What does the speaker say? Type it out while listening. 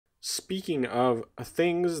Speaking of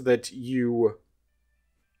things that you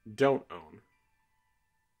don't own,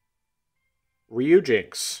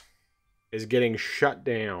 Ryujinx is getting shut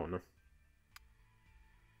down.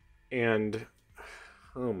 And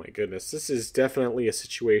oh my goodness, this is definitely a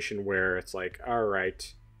situation where it's like, all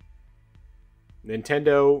right,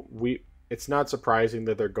 Nintendo, we it's not surprising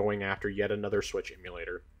that they're going after yet another Switch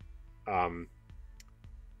emulator. Um,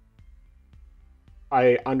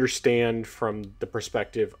 I understand from the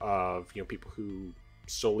perspective of people who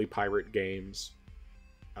solely pirate games,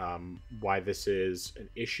 why this is an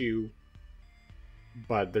issue,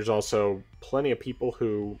 but there's also plenty of people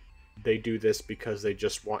who they do this because they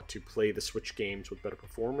just want to play the Switch games with better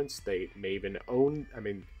performance. They may even own. I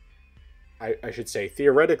mean, I should say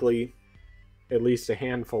theoretically, at least a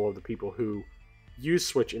handful of the people who use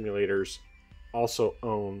Switch emulators also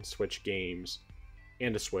own Switch games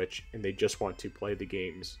and a Switch, and they just want to play the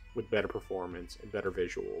games with better performance and better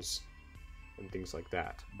visuals and things like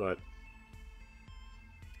that. But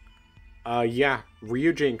yeah,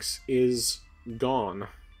 Ryujinx is gone.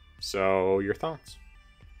 So your thoughts?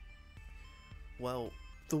 Well,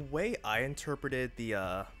 the way I interpreted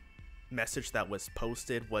the message that was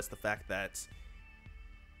posted was the fact that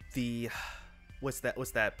the was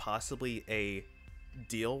that possibly a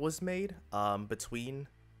deal was made between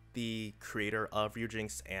the creator of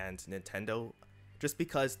Ryujinx and Nintendo, just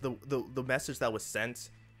because the message that was sent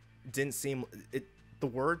didn't seem it. The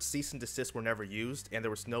words cease and desist were never used, and there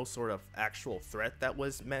was no sort of actual threat that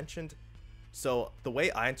was mentioned. So the way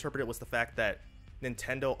I interpreted it was the fact that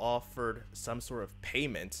Nintendo offered some sort of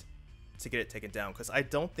payment to get it taken down, because I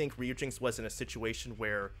don't think Ryujinx was in a situation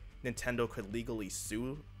where Nintendo could legally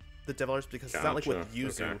sue the developers, because it's not like with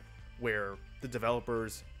Yuzu, Okay. where the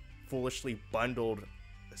developers foolishly bundled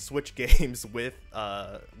Switch games with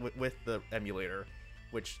the emulator,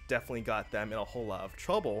 which definitely got them in a whole lot of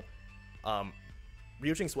trouble.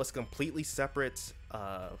 Ryujinx was a completely separate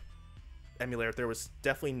emulator. There was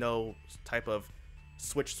definitely no type of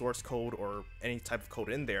Switch source code or any type of code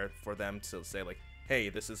in there for them to say like, hey,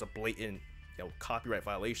 this is a blatant copyright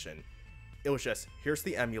violation. It was just, here's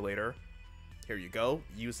the emulator, here you go,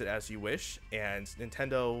 use it as you wish. And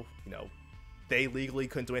Nintendo, they legally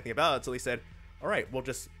couldn't do anything about it, so they said, all right, we'll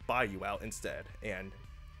just buy you out instead and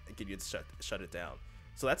get you to shut it down.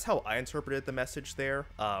 So that's how I interpreted the message there,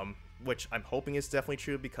 which I'm hoping is definitely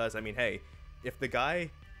true, because I mean, hey, if the guy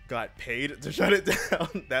got paid to shut it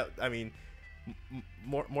down, that I mean,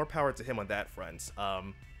 more power to him on that front.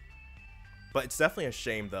 But it's definitely a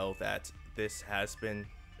shame though that this has been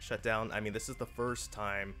shut down. I mean, this is the first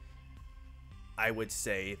time I would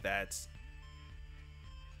say that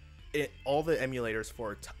all the emulators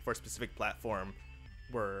for a specific platform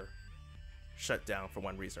were shut down for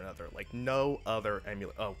one reason or another. Like no other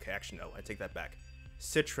emulator. Oh, okay, actually no, I take that back.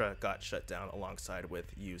 Citra got shut down alongside with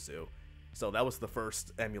Yuzu, so that was the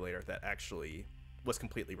first emulator that actually was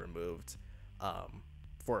completely removed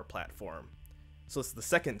for a platform. So it's the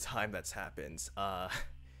second time that's happened,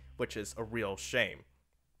 which is a real shame.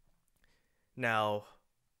 Now,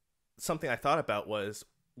 something I thought about was,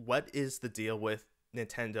 what is the deal with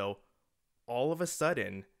Nintendo all of a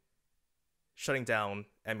sudden shutting down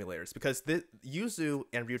emulators? Because the Yuzu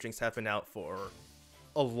and Ryujinx have been out for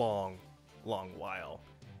a long while,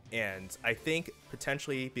 and I think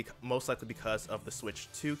potentially most likely because of the Switch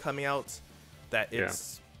 2 coming out, that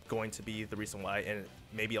it's going to be the reason why, and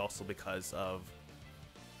maybe also because of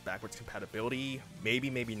backwards compatibility.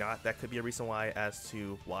 Maybe not. That could be a reason why, as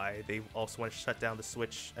to why they also want to shut down the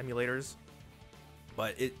Switch emulators.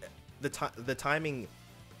 But the timing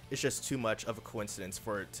is just too much of a coincidence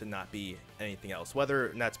for it to not be anything else.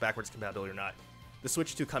 Whether that's backwards compatibility or not, the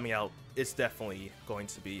Switch 2 coming out is definitely going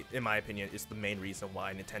to be, in my opinion, is the main reason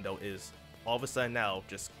why Nintendo is all of a sudden now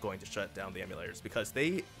just going to shut down the emulators, because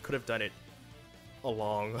they could have done it a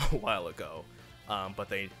long while ago, but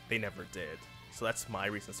they never did. So that's my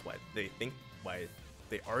reasons why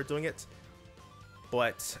they are doing it.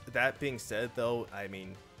 But that being said, though, I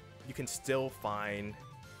mean, you can still find,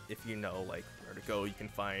 if you know like where to go, you can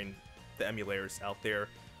find the emulators out there.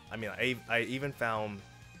 I mean, I even found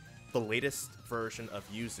the latest version of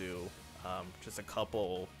Yuzu just a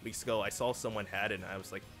couple weeks ago. I saw someone had it, and I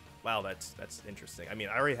was like, wow, that's interesting. I mean,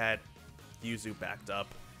 I already had Yuzu backed up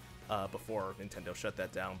before Nintendo shut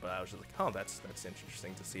that down, but I was just like, oh, that's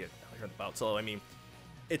interesting to see it hear about. So I mean,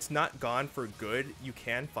 it's not gone for good. You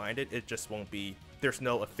can find it. It just won't be. There's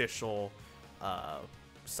no official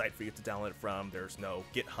site for you to download it from. There's no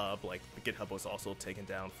GitHub. Like the GitHub was also taken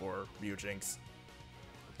down for Ryujinx.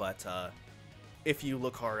 But if you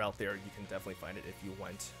look hard out there, you can definitely find it if you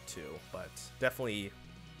want to. But definitely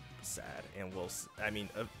sad. And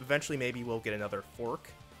eventually maybe we'll get another fork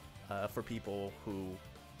for people who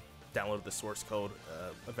download the source code.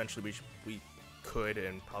 Eventually we could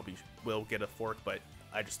and probably will get a fork, but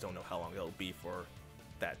I just don't know how long it'll be for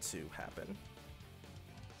that to happen.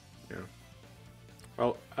 Yeah.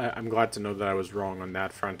 Well, I'm glad to know that I was wrong on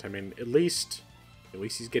that front. I mean, at least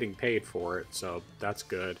he's getting paid for it, so that's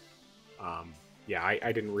good. Yeah,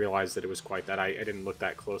 I didn't realize that it was quite that. I didn't look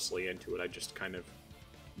that closely into it. I just kind of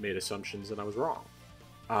made assumptions and I was wrong.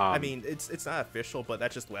 I mean, it's not official, but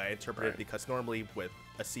that's just the way I interpret right. it, because normally with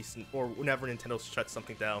a season, or whenever Nintendo shuts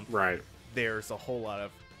something down, right, there's a whole lot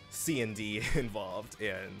of C&D involved,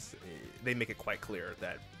 and they make it quite clear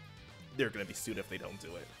that they're going to be sued if they don't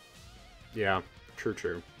do it. Yeah,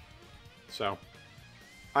 true. So,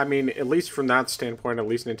 I mean, at least from that standpoint, at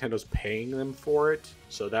least Nintendo's paying them for it,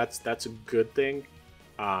 so that's a good thing.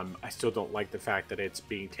 I still don't like the fact that it's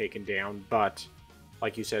being taken down, but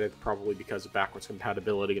like you said, it's probably because of backwards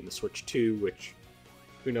compatibility in the Switch 2, which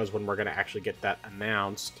who knows when we're going to actually get that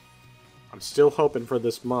announced. I'm still hoping for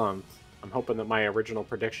this month. I'm hoping that my original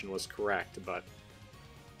prediction was correct, but,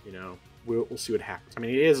 you know, we'll see what happens. I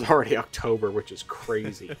mean, it is already October, which is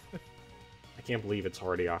crazy. I can't believe it's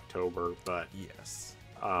already October, but... Yes.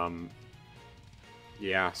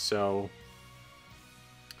 Yeah, so...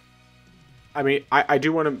 I mean, I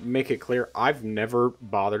do want to make it clear, I've never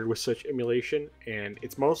bothered with such emulation, and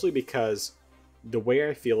it's mostly because the way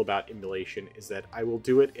I feel about emulation is that I will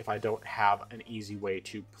do it if I don't have an easy way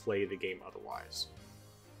to play the game otherwise.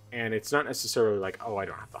 And it's not necessarily like, oh, I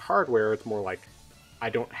don't have the hardware, it's more like, I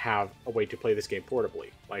don't have a way to play this game portably.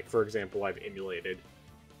 Like, for example, I've emulated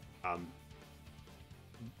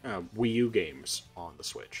Wii U games on the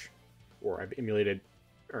Switch. Or I've emulated,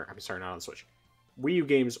 or I'm sorry, not on the Switch. Wii U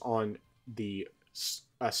games on the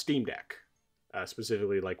Steam Deck,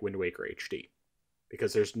 specifically like Wind Waker HD,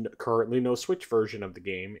 because there's currently no Switch version of the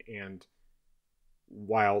game, and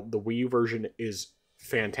while the Wii U version is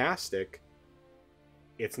fantastic,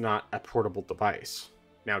 it's not a portable device.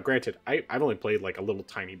 Now, granted, I've only played like a little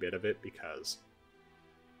tiny bit of it because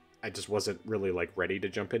I just wasn't really like ready to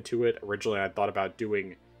jump into it. Originally, I thought about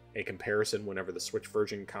doing a comparison whenever the Switch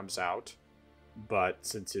version comes out, but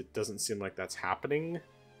since it doesn't seem like that's happening,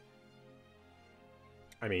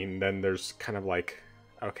 I mean, then there's kind of like,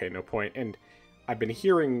 okay, no point. And I've been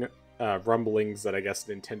hearing rumblings that I guess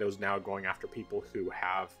Nintendo's now going after people who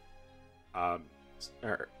have,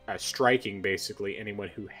 striking basically anyone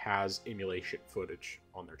who has emulation footage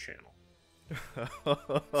on their channel.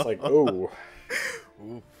 It's like, oh.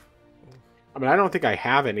 I mean, I don't think I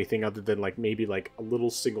have anything other than like maybe like a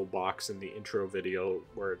little single box in the intro video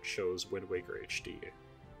where it shows Wind Waker HD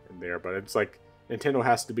in there. But it's like Nintendo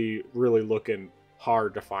has to be really looking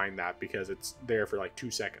hard to find that because it's there for like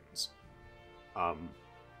 2 seconds.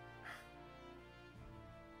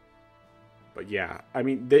 But yeah, I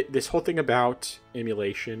mean, this whole thing about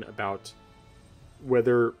emulation, about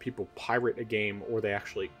whether people pirate a game or they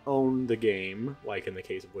actually own the game, like in the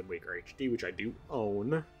case of Wind Waker HD, which I do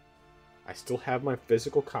own. I still have my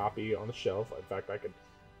physical copy on the shelf. In fact, I could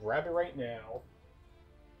grab it right now.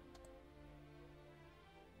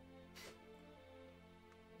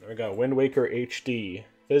 There we go, Wind Waker HD.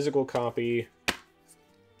 Physical copy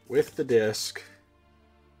with the disc.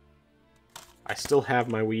 I still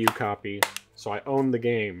have my Wii U copy, so I own the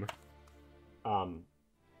game. But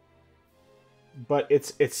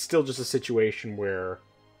it's still just a situation where,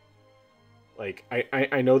 like,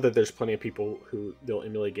 I know that there's plenty of people who they'll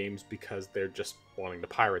emulate games because they're just wanting to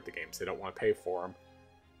pirate the games. They don't want to pay for them.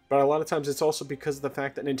 But a lot of times it's also because of the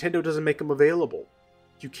fact that Nintendo doesn't make them available.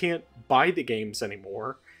 You can't buy the games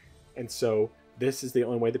anymore. And so this is the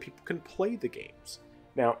only way that people can play the games.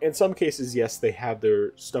 Now, in some cases, yes, they have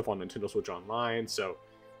their stuff on Nintendo Switch Online, so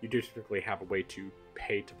you do typically have a way to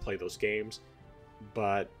pay to play those games.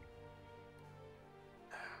 But,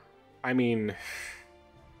 I mean,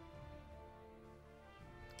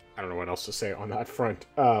 I don't know what else to say on that front.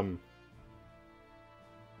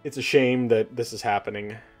 It's a shame that this is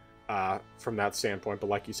happening from that standpoint, but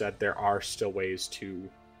like you said, there are still ways to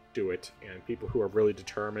do it, and people who are really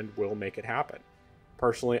determined will make it happen.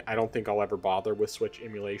 Personally, I don't think I'll ever bother with Switch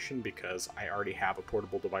emulation because I already have a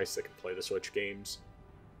portable device that can play the Switch games,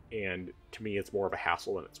 and to me it's more of a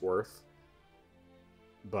hassle than it's worth.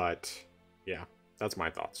 But yeah, that's my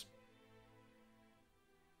thoughts.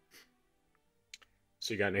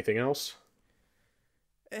 So you got anything else?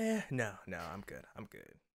 No, I'm good.